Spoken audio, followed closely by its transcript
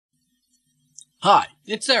Hi,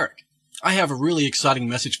 it's Eric. I have a really exciting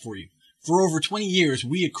message for you. For over 20 years,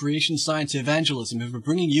 we at Creation Science Evangelism have been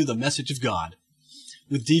bringing you the message of God.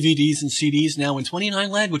 With DVDs and CDs now in 29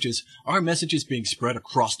 languages, our message is being spread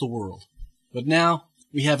across the world. But now,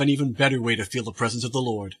 we have an even better way to feel the presence of the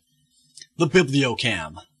Lord. The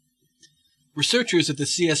Bibleo-Cam. Researchers at the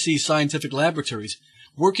CSC Scientific Laboratories,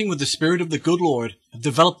 working with the Spirit of the Good Lord, have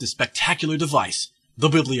developed this spectacular device, the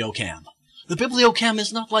Bibleo-Cam. The Bibleo-Cam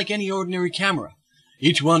is not like any ordinary camera.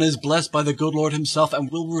 Each one is blessed by the good Lord himself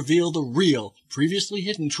and will reveal the real, previously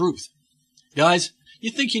hidden truth. Guys, you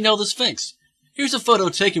think you know the Sphinx. Here's a photo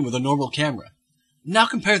taken with a normal camera. Now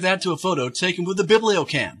compare that to a photo taken with the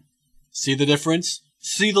Bibleo-Cam. See the difference?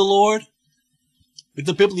 See the Lord? With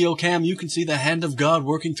the Bibleo-Cam, you can see the hand of God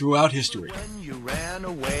working throughout history. When you ran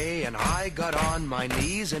away and I got on my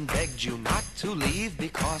knees and begged you not to leave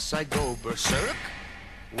because I go berserk,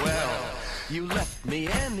 well, you left me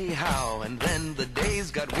anyhow, and then the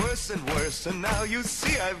days got worse and worse, and now you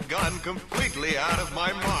see I've gone completely out of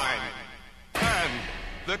my mind. And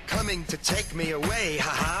they're coming to take me away,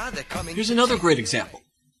 haha, they're coming. Here's another great example.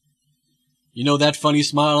 You know that funny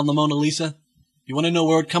smile on the Mona Lisa? You want to know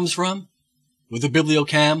where it comes from? With the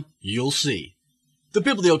Bibleo-Cam, you'll see. The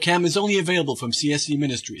Bibleo-Cam is only available from CSC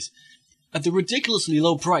Ministries at the ridiculously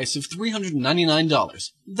low price of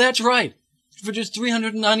 $399. That's right. For just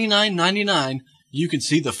 $399.99, you can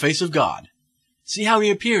see the face of God. See how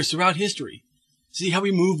he appears throughout history. See how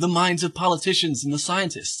he moved the minds of politicians and the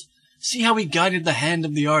scientists. See how he guided the hand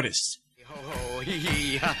of the artists. Ho, hee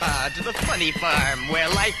hee, ha ha, to the funny farm, where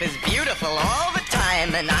life is beautiful all the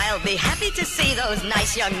time, and I'll be happy to see those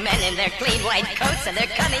nice young men in their clean white coats, and they're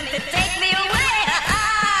coming to take me away, ha ha!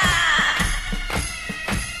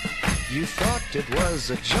 You thought it was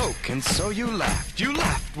a joke, and so you laughed. You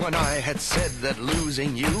laughed when I had said that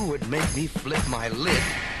losing you would make me flip my lid.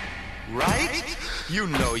 Right? You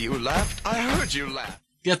know you laughed. I heard you laugh.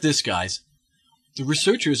 Get this, guys. The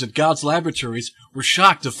researchers at God's laboratories were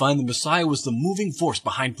shocked to find the Messiah was the moving force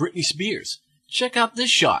behind Britney Spears. Check out this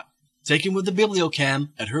shot, taken with the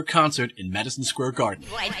Bibleo-Cam at her concert in Madison Square Garden.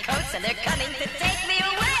 White coats, and they're coming to take me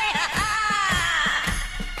away, ha ha!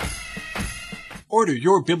 Order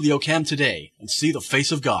your Bibleo-Cam today and see the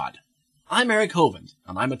face of God. I'm Eric Hovind,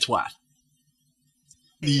 and I'm a twat.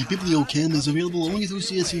 The Bibleo-Cam is available only through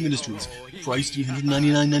CSC Ministries. Price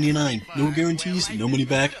 $399.99. No guarantees, no money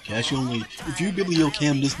back, cash only. If your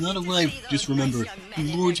Bibleo-Cam does not arrive, just remember,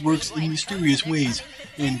 the Lord works in mysterious ways.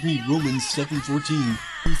 And read Romans 7:14.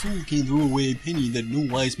 The fool can throw away a penny that no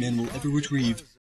wise man will ever retrieve.